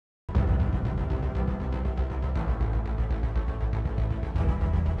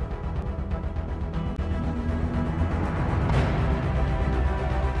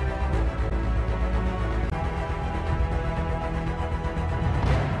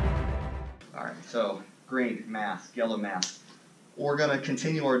Alright, so green mask, yellow mask. We're going to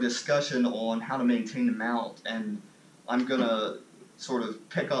continue our discussion on how to maintain the mount, and I'm going to sort of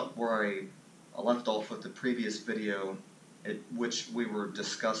pick up where I left off with the previous video, at which we were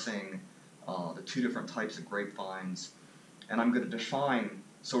discussing the two different types of grapevines, and I'm going to define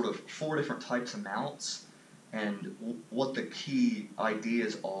sort of 4 different types of mounts and what the key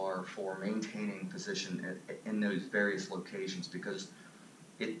ideas are for maintaining position in those various locations, because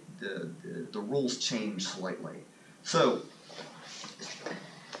the rules change slightly. So,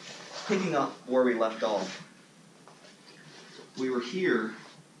 picking up where we left off, we were here,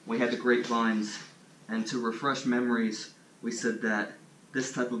 we had the grapevines, and to refresh memories, we said that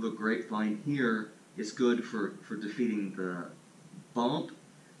this type of a grapevine here is good for defeating the bump,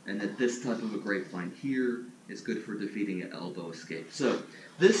 and that this type of a grapevine here is good for defeating an elbow escape. So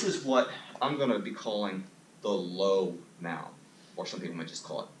this is what I'm going to be calling the low mount, or some people might just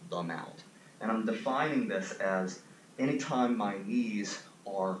call it the mount. And I'm defining this as anytime my knees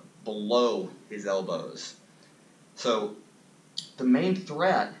are below his elbows. So the main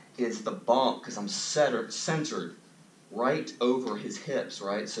threat is the bump, because I'm centered right over his hips,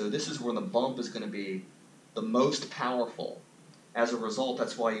 right? So this is where the bump is going to be the most powerful. As a result,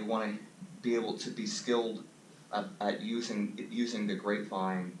 that's why you want to be able to be skilled at using the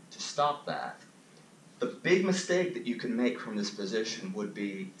grapevine to stop that. The big mistake that you can make from this position would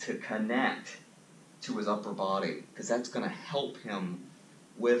be to connect to his upper body, because that's going to help him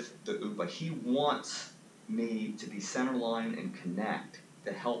with the upa. He wants me to be centerline and connect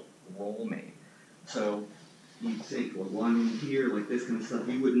to help roll me. So you think, well, I'm in here, like this kind of stuff.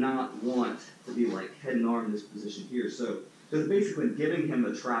 You would not want to be like head and arm in this position here. So it's basically giving him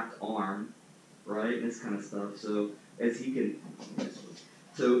a trapped arm, right, this kind of stuff. So as he can,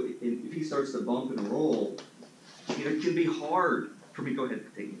 so if he starts to bump and roll, it can be hard for me. Go ahead,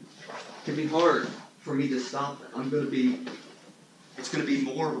 take it. It can be hard for me to stop it. It's going to be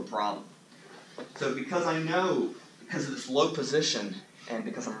more of a problem. So because I know, because of this low position, and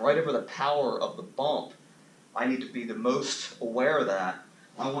because I'm right over the power of the bump, I need to be the most aware of that.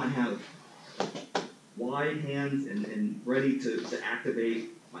 I want to have wide hands and ready to activate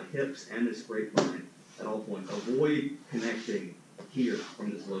my hips and this grapevine at all points. Avoid connecting here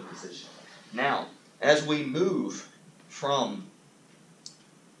from this low position. Now, as we move from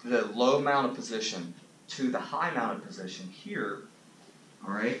the low mounted position to the high mounted position here,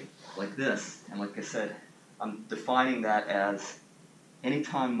 all right, like this, and like I said, I'm defining that as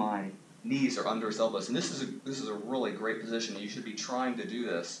anytime my knees are under his elbows, and this is a really great position. You should be trying to do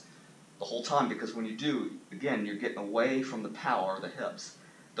this the whole time, because when you do, again, you're getting away from the power of the hips.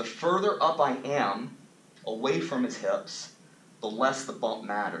 The further up I am away from his hips, the less the bump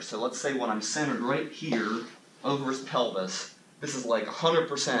matters. So let's say when I'm centered right here over his pelvis, this is like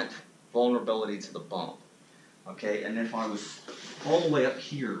 100% vulnerability to the bump. Okay, and if I was all the way up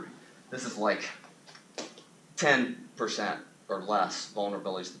here, this is like 10% or less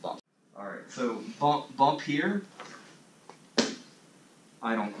vulnerability to the bump. Alright, so bump here,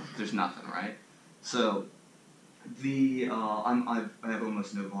 there's nothing, right? So I have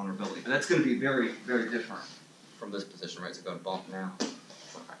almost no vulnerability, but that's going to be very, very different from this position, right? So go to bump now.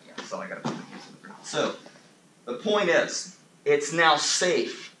 Yeah, so I got to put my hands on the ground. So the point is, it's now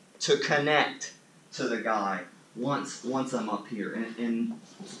safe to connect to the guy once I'm up here.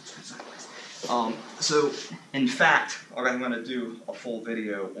 So in fact, I'm going to do a full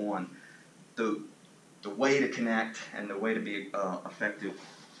video on the way to connect and the way to be effective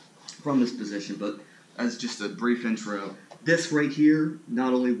from this position, but as just a brief intro, this right here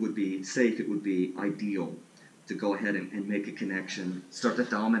not only would be safe, it would be ideal to go ahead and make a connection, start to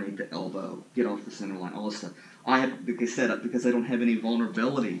dominate the elbow, get off the center line, all this stuff. Like I said, because I don't have any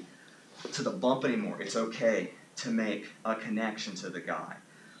vulnerability to the bump anymore, it's okay to make a connection to the guy.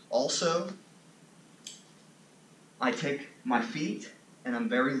 Also, I take my feet, and I'm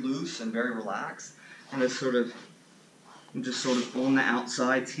very loose and very relaxed, and I'm just sort of on the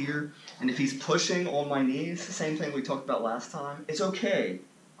outsides here. And if he's pushing on my knees, the same thing we talked about last time, it's okay.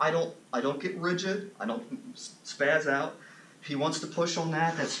 I don't get rigid. I don't spaz out. If he wants to push on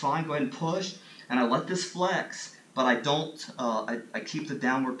that, that's fine. Go ahead and push. And I let this flex, but I don't. I keep the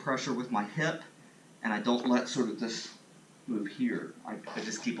downward pressure with my hip, and I don't let sort of this move here. I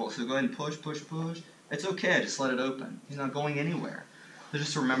just keep. So go ahead and push, push, push. It's okay. I just let it open. He's not going anywhere. So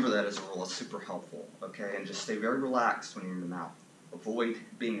just remember that as a rule. It's super helpful, okay? And just stay very relaxed when you're in the mount. Avoid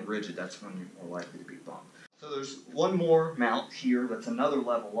being rigid. That's when you're more likely to be bumped. So there's one more mount here that's another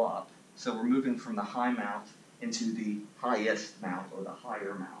level up. So we're moving from the high mount into the highest mount, or the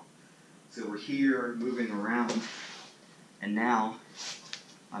higher mount. So we're here moving around, and now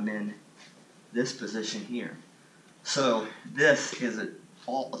I'm in this position here. So this is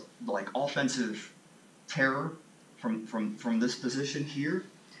like offensive terror from this position here,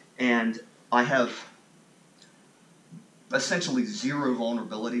 and I have essentially zero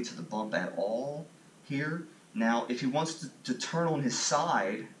vulnerability to the bump at all here. Now, if he wants to turn on his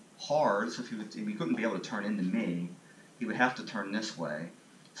side hard, so if he couldn't be able to turn into me, he would have to turn this way.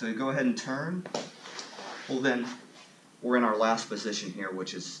 So you go ahead and turn. Well, then we're in our last position here,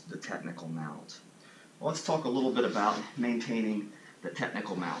 which is the technical mount. Well, let's talk a little bit about maintaining the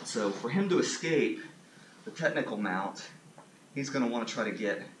technical mount. So for him to escape the technical mount, he's going to want to try to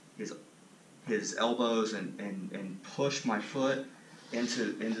get his elbows and push my foot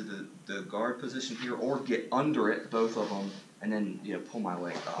into the guard position here, or get under it, both of them, and then pull my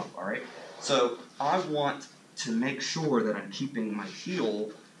leg up. All right. So I want to make sure that I'm keeping my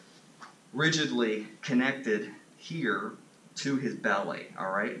heel rigidly connected here to his belly.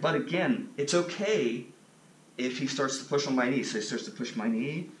 All right. But again, it's okay if he starts to push on my knee. So he starts to push my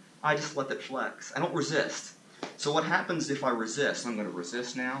knee, I just let it flex. I don't resist. So what happens if I resist? I'm going to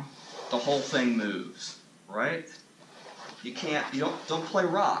resist now. The whole thing moves, right? You don't play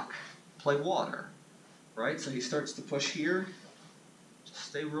rock, play water, right? So he starts to push here. Just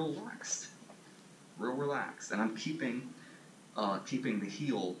stay real relaxed, and I'm keeping the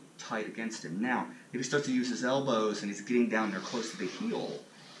heel tight against him. Now, if he starts to use his elbows and he's getting down there close to the heel,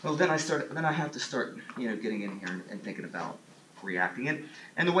 well, then I have to start, getting in here and thinking about reacting.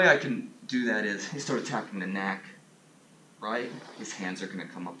 And the way I can do that is he starts attacking the neck, right? His hands are going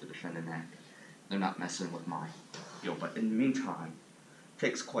to come up to defend the neck. They're not messing with my heel, but in the meantime,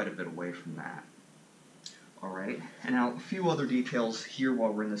 takes quite a bit away from that. All right. And now a few other details here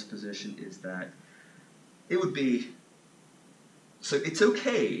while we're in this position is that so it's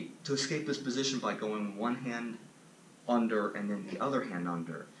okay to escape this position by going one hand under and then the other hand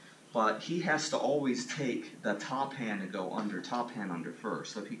under, but he has to always take the top hand and go top hand under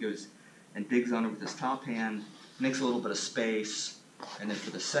first. So if he goes and digs under with his top hand, makes a little bit of space, and then for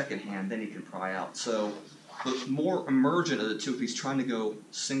the second hand, then he can pry out. So the more emergent of the two, if he's trying to go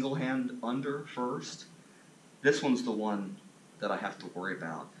single hand under first, this one's the one that I have to worry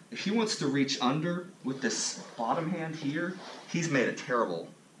about. If he wants to reach under with this bottom hand here, he's made a terrible,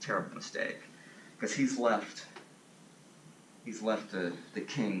 terrible mistake, because he's left the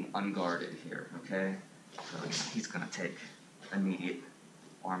king unguarded here, okay? So he's going to take immediate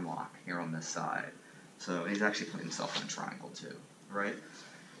arm lock here on this side. So he's actually putting himself in a triangle too, right?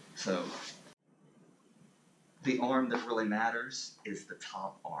 So the arm that really matters is the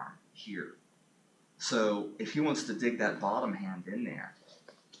top arm here. So if he wants to dig that bottom hand in there,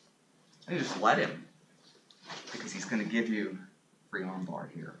 you just let him, because he's going to give you free arm bar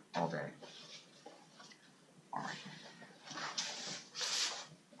here all day. All right.